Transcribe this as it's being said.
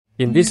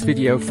In this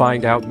video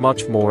find out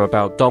much more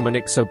about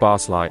Dominik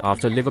Szoboszlai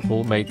after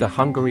Liverpool made the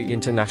Hungary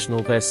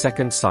international their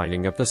second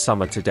signing of the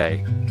summer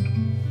today.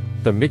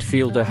 The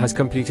midfielder has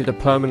completed a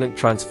permanent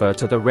transfer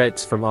to the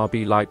Reds from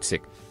RB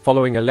Leipzig,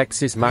 following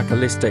Alexis Mac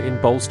Allister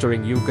in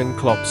bolstering Jürgen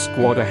Klopp's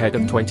squad ahead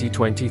of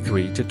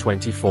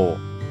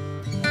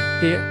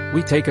 2023-24. Here,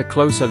 we take a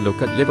closer look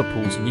at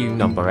Liverpool's new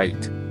number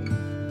 8.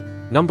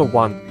 Number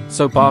 1,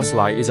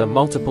 Szoboszlai is a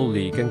multiple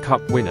league and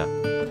cup winner.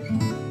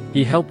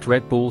 He helped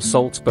Red Bull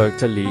Salzburg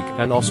to league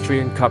and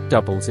Austrian Cup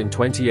doubles in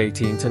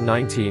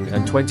 2018-19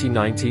 and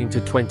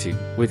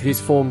 2019-20, with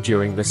his form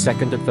during the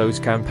second of those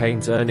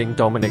campaigns earning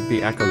Dominik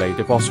the accolade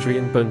of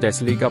Austrian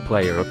Bundesliga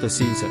Player of the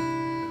Season.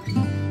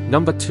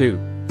 Number 2,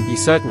 he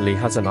certainly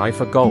has an eye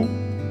for goal.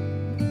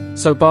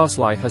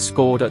 Szoboszlai has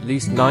scored at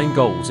least 9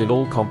 goals in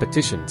all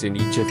competitions in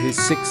each of his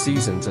 6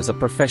 seasons as a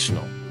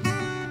professional.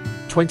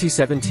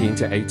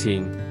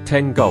 2017-18,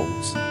 10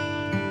 goals.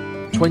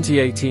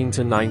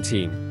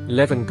 2018-19,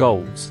 11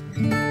 goals.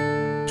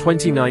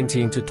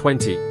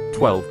 2019-20,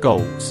 12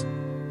 goals.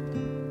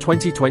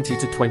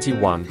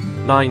 2020-21,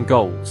 9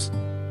 goals.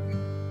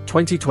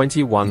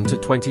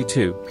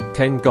 2021-22,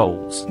 10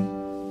 goals.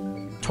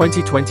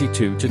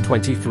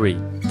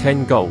 2022-23,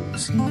 10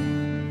 goals.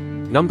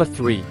 Number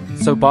 3,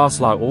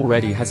 Szoboszlai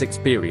already has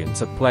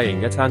experience of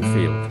playing at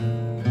Anfield.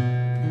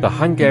 The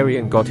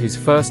Hungarian got his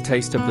first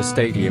taste of the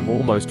stadium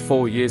almost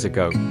 4 years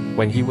ago,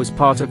 when he was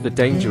part of the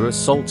dangerous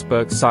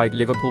Salzburg side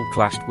Liverpool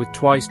clashed with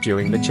twice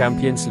during the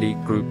Champions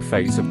League group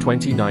phase of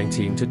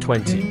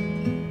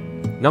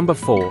 2019-20. Number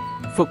 4,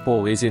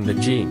 football is in the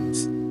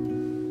genes.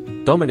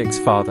 Dominik's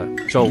father,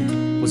 Jolt,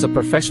 was a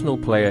professional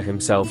player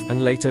himself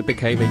and later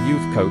became a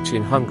youth coach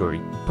in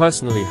Hungary,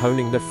 personally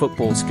honing the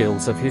football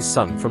skills of his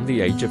son from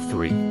the age of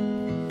 3.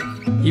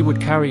 He would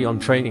carry on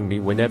training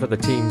me whenever the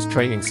team's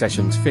training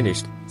sessions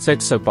finished, said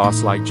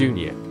Szoboszlai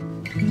Jr.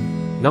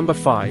 Number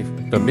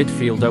 5, the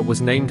midfielder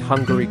was named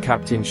Hungary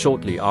captain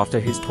shortly after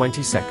his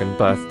 22nd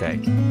birthday.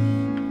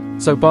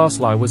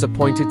 Szoboszlai was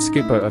appointed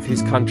skipper of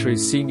his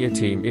country's senior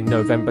team in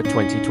November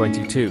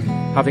 2022,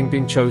 having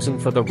been chosen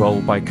for the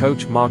role by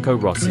coach Marco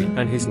Rossi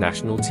and his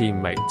national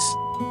teammates.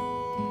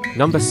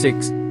 Number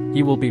 6,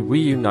 he will be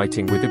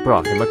reuniting with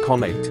Ibrahima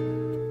Konate.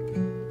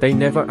 They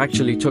never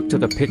actually took to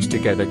the pitch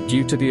together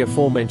due to the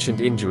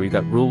aforementioned injury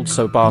that ruled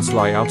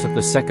Szoboszlai out of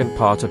the second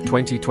part of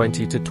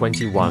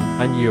 2020-21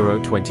 and Euro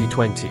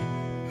 2020.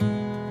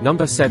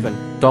 Number 7,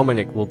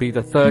 Dominik will be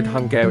the third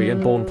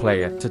Hungarian-born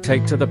player to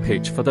take to the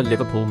pitch for the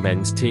Liverpool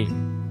men's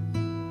team.